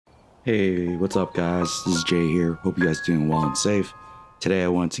Hey, what's up guys? This is Jay here. Hope you guys are doing well and safe. Today I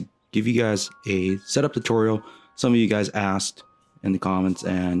want to give you guys a setup tutorial. Some of you guys asked in the comments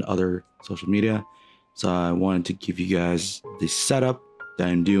and other social media. So I wanted to give you guys the setup that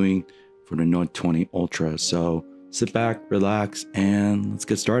I'm doing for the Note 20 Ultra. So sit back, relax, and let's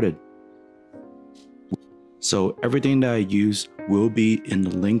get started. So everything that I use will be in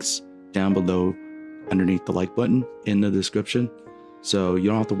the links down below underneath the like button in the description. So you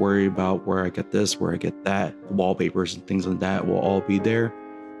don't have to worry about where I get this, where I get that. The wallpapers and things like that will all be there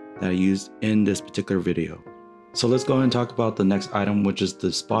that I used in this particular video. So let's go ahead and talk about the next item, which is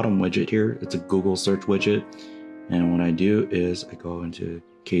this bottom widget here. It's a Google search widget. And what I do is I go into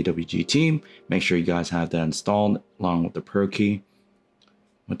KWGT, make sure you guys have that installed along with the Pro key.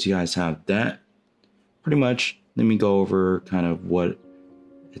 Once you guys have that, pretty much let me go over kind of what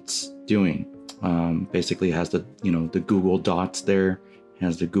it's doing. Basically has the the Google dots there,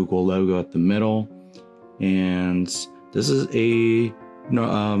 has the Google logo at the middle, and this is a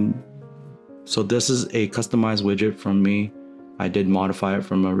so this is a customized widget from me. I did modify it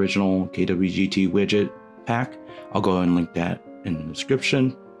from original KWGT widget pack. I'll go ahead and link that in the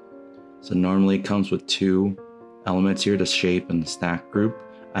description. So normally it comes with two elements here, the shape and the stack group.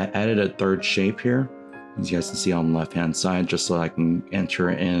 I added a third shape here, as you guys can see on the left hand side, just so I can enter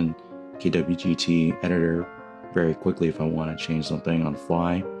in KWGT editor very quickly if I want to change something on the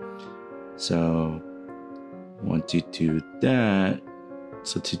fly. So once you do that,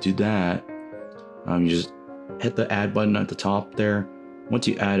 you just hit the add button at the top there. Once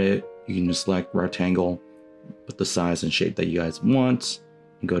you add it, you can just select rectangle, put the size and shape that you guys want,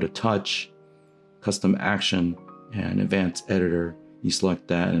 and go to touch, custom action, and advanced editor. You select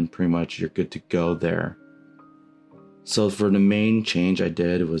that and pretty much you're good to go there. So for the main change I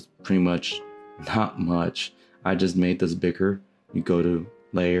did was pretty much not much. I just made this bigger. You go to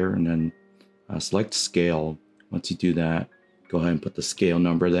layer and then select scale. Once you do that, go ahead and put the scale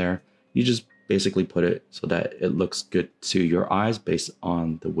number there. You just basically put it so that it looks good to your eyes based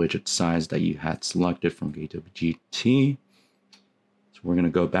on the widget size that you had selected from KWGT. So we're going to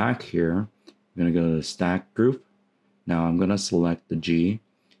go back here. We're going to go to the stack group. Now I'm going to select the G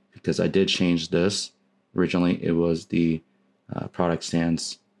because I did change this. Originally, it was the product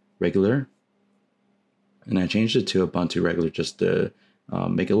stance regular, and I changed it to Ubuntu regular just to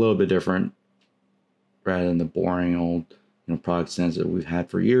make it a little bit different rather than the boring old product stance that we've had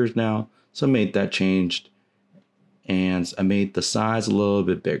for years now. So I made that changed, and I made the size a little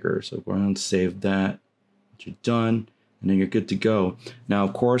bit bigger. So go ahead and save that. Once you're done, and then you're good to go. Now,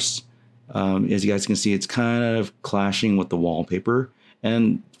 of course, as you guys can see, it's kind of clashing with the wallpaper.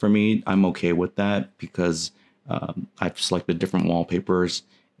 And for me, I'm okay with that because I've selected different wallpapers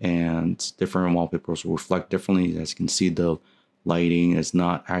and different wallpapers will reflect differently. As you can see, the lighting is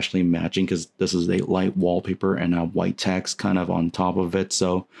not actually matching because this is a light wallpaper and a white text kind of on top of it.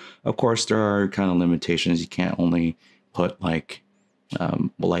 So of course there are kind of limitations. You can't only put like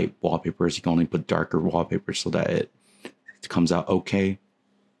light wallpapers. You can only put darker wallpapers so that it comes out okay.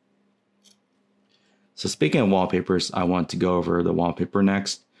 So speaking of wallpapers, I want to go over the wallpaper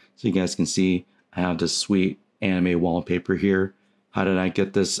next. So you guys can see I have this sweet anime wallpaper here. How did I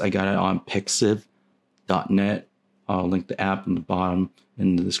get this? I got it on pixiv.net. I'll link the app in the bottom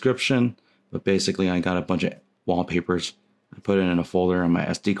in the description. But basically I got a bunch of wallpapers. I put it in a folder on my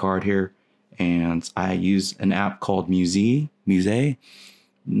SD card here. And I use an app called Muse.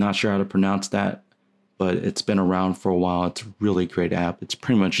 Not sure how to pronounce that, but it's been around for a while. It's a really great app. It's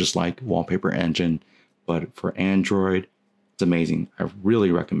pretty much just like Wallpaper Engine, but for Android. It's amazing. I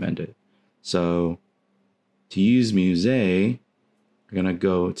really recommend it. So to use Muse, we're going to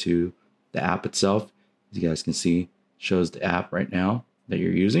go to the app itself. As you guys can see, it shows the app right now that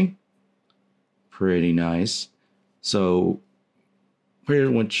you're using. Pretty nice. So pretty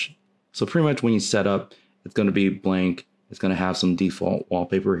much when you set up, it's going to be blank. It's going to have some default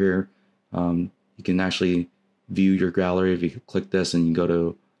wallpaper here. You can actually view your gallery if you click this and you go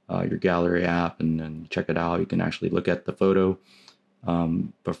to your gallery app and then check it out. You can actually look at the photo.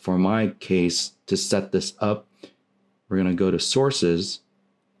 But for my case, to set this up, we're going to go to sources.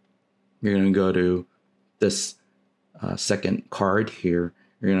 You're going to go to this second card here.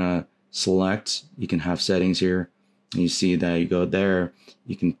 You're going to select, you can have settings here. And you see that you go there,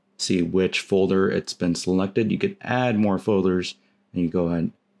 you can see which folder it's been selected. You could add more folders and you go ahead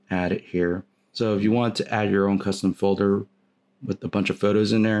and add it here. So if you want to add your own custom folder with a bunch of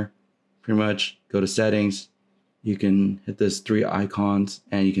photos in there, pretty much go to settings. You can hit this three icons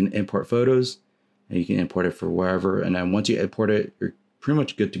and you can import photos and you can import it for wherever. And then once you import it, you're pretty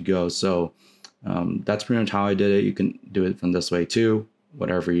much good to go. So that's pretty much how I did it. You can do it from this way too.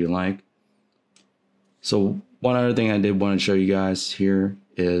 whatever you like. So one other thing I did want to show you guys here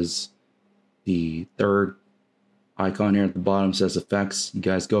is the third icon here at the bottom says effects. You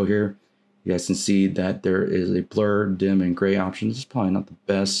guys go here, you guys can see that there is a blur, dim, and gray option. This is probably not the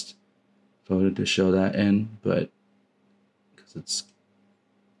best photo to show that in, but because it's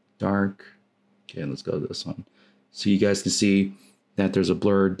dark. Okay, let's go to this one. So you guys can see that there's a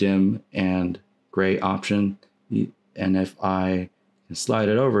blur, dim, and gray option. And if I can slide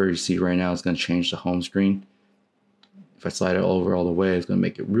it over, you see right now it's going to change the home screen. If I slide it over all the way, it's going to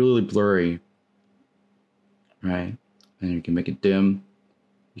make it really blurry, right? And you can make it dim.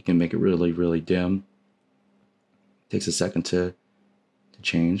 You can make it really, really dim. It takes a second to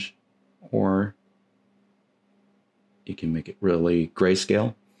change. Or you can make it really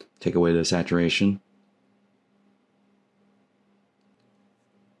grayscale, take away the saturation.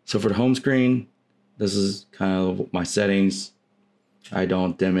 So for the home screen, this is kind of my settings. I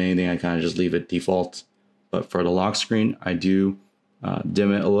don't dim anything, I kind of just leave it default. But for the lock screen, I do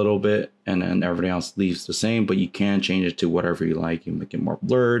dim it a little bit, and then everything else leaves the same, but you can change it to whatever you like. You can make it more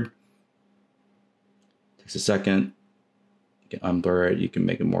blurred. Takes a second. You can unblur it, you can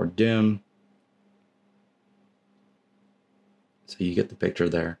make it more dim. So you get the picture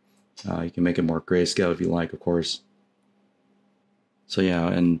there. You can make it more grayscale if you like, of course. So yeah,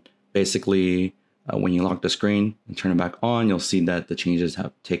 and basically when you lock the screen and turn it back on, you'll see that the changes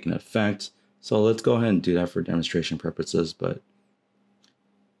have taken effect. So let's go ahead and do that for demonstration purposes. But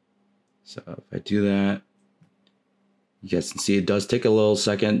so if I do that, you guys can see it does take a little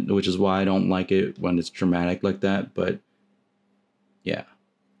second, which is why I don't like it when it's dramatic like that. But yeah,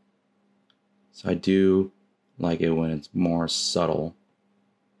 so I do like it when it's more subtle.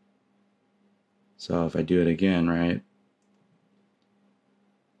 So if I do it again, right,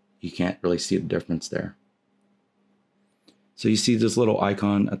 you can't really see the difference there. So you see this little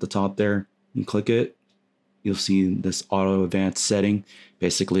icon at the top there. You click it, you'll see this auto advanced setting.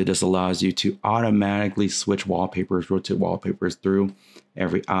 Basically, this allows you to automatically switch wallpapers, rotate wallpapers through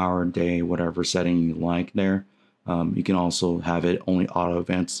every hour, day, whatever setting you like there. You can also have it only auto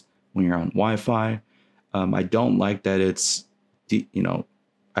advance when you're on Wi-Fi. I don't like that it's, I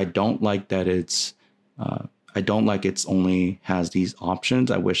don't like it's only has these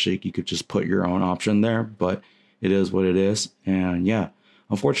options. I wish you could just put your own option there, but it is what it is. And yeah,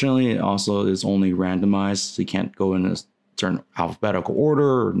 unfortunately, it also is only randomized, so you can't go in a certain alphabetical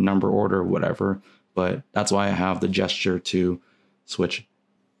order or number order or whatever. But that's why I have the gesture to switch.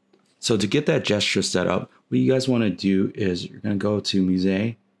 So to get that gesture set up, what you guys want to do is you're going to go to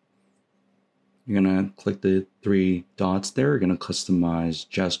Musée. You're going to click the three dots there. You're going to customize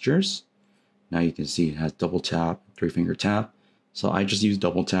gestures. Now you can see it has double tap, 3-finger tap. So I just use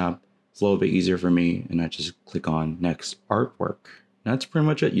double tap. It's a little bit easier for me, and I just click on next artwork. That's pretty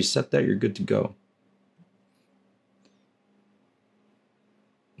much it. You set that, you're good to go.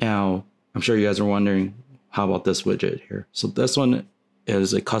 Now, I'm sure you guys are wondering, how about this widget here? So this one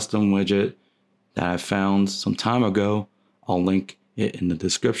is a custom widget that I found some time ago. I'll link it in the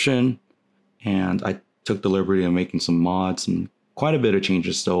description. And I took the liberty of making some mods and quite a bit of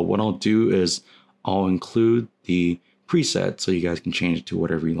changes. So what I'll do is I'll include the preset so you guys can change it to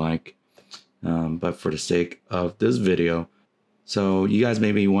whatever you like. But for the sake of this video, so you guys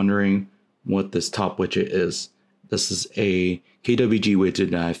may be wondering what this top widget is. This is a KWG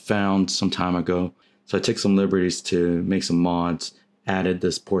widget that I found some time ago. So I took some liberties to make some mods, added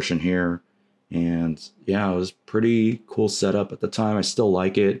this portion here. And yeah, it was pretty cool setup at the time. I still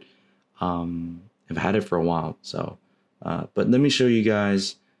like it. I've had it for a while. So, but let me show you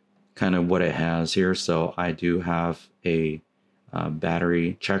guys kind of what it has here. So I do have a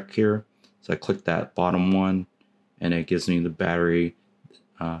battery check here. So I click that bottom one and it gives me the battery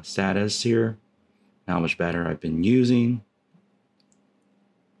status here, how much battery I've been using.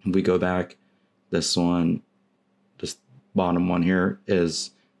 If we go back, this one, this bottom one here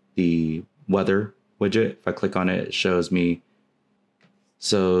is the weather widget. If I click on it, it shows me.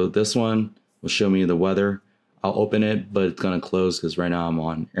 So this one will show me the weather. I'll open it, but it's gonna close because right now I'm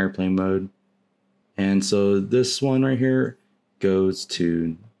on airplane mode. And so this one right here goes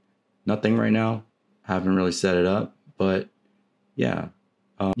to nothing right now. I haven't really set it up, but yeah,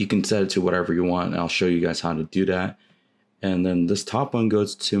 you can set it to whatever you want. And I'll show you guys how to do that. And then this top one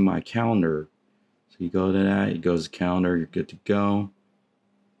goes to my calendar. So you go to that, it goes to calendar, you're good to go.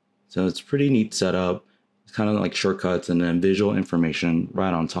 So it's pretty neat setup. It's kind of like shortcuts and then visual information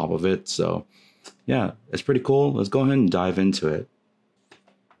right on top of it. So yeah, it's pretty cool. Let's go ahead and dive into it.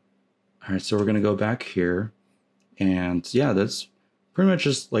 All right, so we're gonna go back here. And yeah, that's pretty much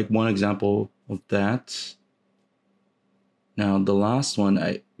just like one example of that. Now, the last one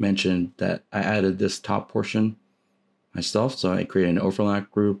I mentioned that I added this top portion myself. So I created an overlap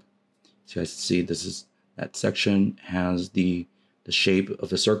group. So you guys see this is that section has the shape of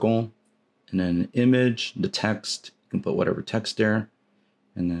the circle, and then an image, the text. You can put whatever text there.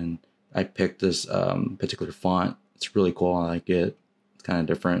 And then I picked this particular font. It's really cool. I like it. It's kind of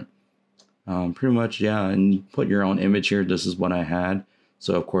different. Pretty much, yeah. And you put your own image here. This is what I had.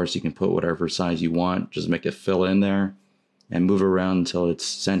 So of course you can put whatever size you want. Just make it fill in there and move around until it's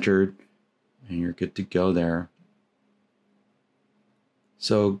centered, and you're good to go there.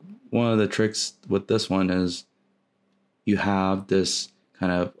 So one of the tricks with this one is you have this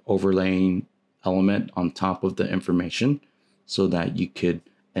kind of overlaying element on top of the information so that you could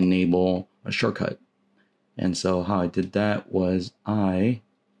enable a shortcut. And so how I did that was I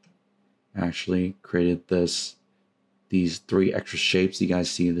actually created these 3 extra shapes. You guys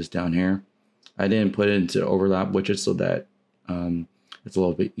see this down here. I didn't put it into overlap widget so that it's a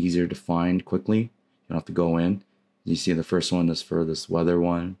little bit easier to find quickly. You don't have to go in. You see the first one is for this weather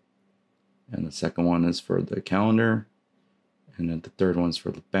one, and the second one is for the calendar, and then the third one's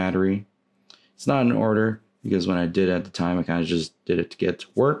for the battery. It's not in order because when I did it at the time, I kind of just did it to get to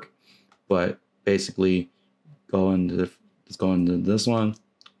work. But basically, let's go into this one.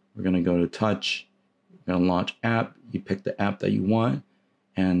 We're gonna go to touch. We're gonna launch app. You pick the app that you want,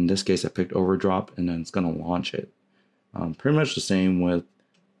 and in this case, I picked Overdrop, and then it's gonna launch it. Pretty much the same with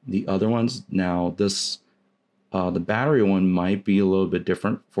the other ones. Now this, the battery one might be a little bit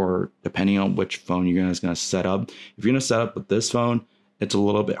different for depending on which phone you guys gonna set up. If you're gonna set up with this phone, it's a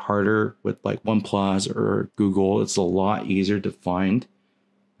little bit harder. With like OnePlus or Google, it's a lot easier to find.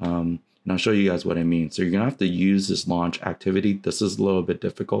 And I'll show you guys what I mean. So you're gonna have to use this launch activity. This is a little bit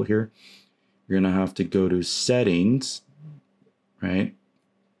difficult here. You're gonna have to go to settings, right?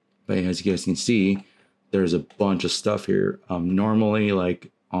 But as you guys can see, there's a bunch of stuff here. Normally,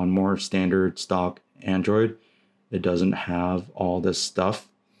 like on more standard stock Android, it doesn't have all this stuff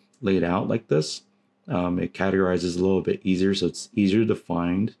laid out like this. It categorizes a little bit easier, so it's easier to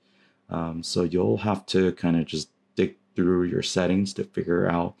find. So you'll have to kind of just dig through your settings to figure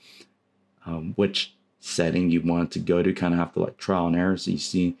out which setting you want to go to. Kind of have to like trial and error. So you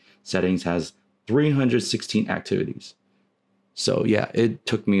see settings has 316 activities. So yeah, it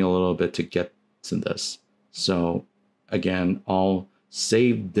took me a little bit to get to this. So again, I'll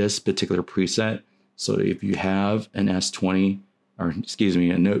save this particular preset. So if you have an S20, or excuse me,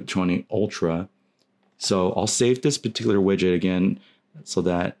 a Note 20 Ultra, so I'll save this particular widget again so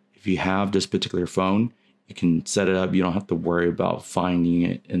that if you have this particular phone, you can set it up. You don't have to worry about finding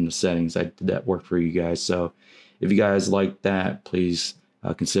it in the settings. I did that work for you guys. So if you guys like that, please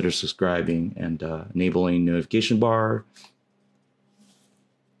consider subscribing and enabling notification bar.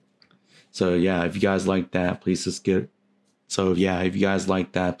 So yeah, if you guys like that, please just get. So yeah, if you guys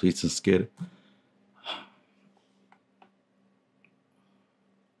like that, please just get.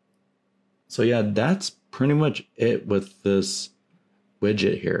 So yeah, that's pretty much it with this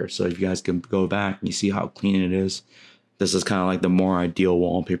widget here. So if you guys can go back and you see how clean it is, this is kind of like the more ideal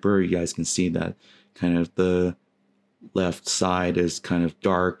wallpaper. You guys can see that kind of the left side is kind of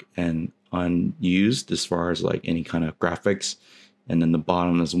dark and unused as far as like any kind of graphics. And then the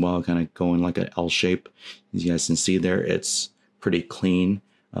bottom as well, kind of going like an L shape. As you guys can see there, it's pretty clean.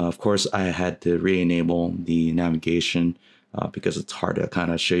 Of course, I had to re-enable the navigation because it's hard to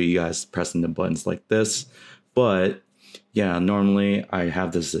kind of show you guys pressing the buttons like this. But yeah, normally I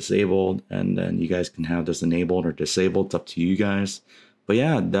have this disabled, and then you guys can have this enabled or disabled. It's up to you guys. But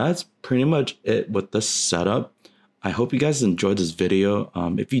yeah, that's pretty much it with this setup. I hope you guys enjoyed this video.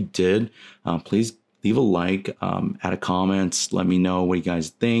 If you did, please leave a like, add a comment, let me know what you guys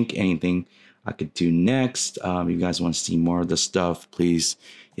think, anything I could do next. If you guys want to see more of this stuff, please,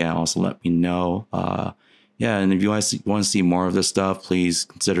 yeah, also let me know. Yeah, and if you guys want to see more of this stuff, please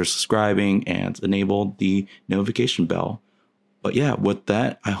consider subscribing and enable the notification bell. But yeah, with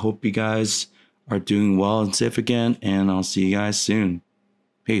that, I hope you guys are doing well and safe again, and I'll see you guys soon.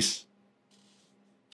 Peace.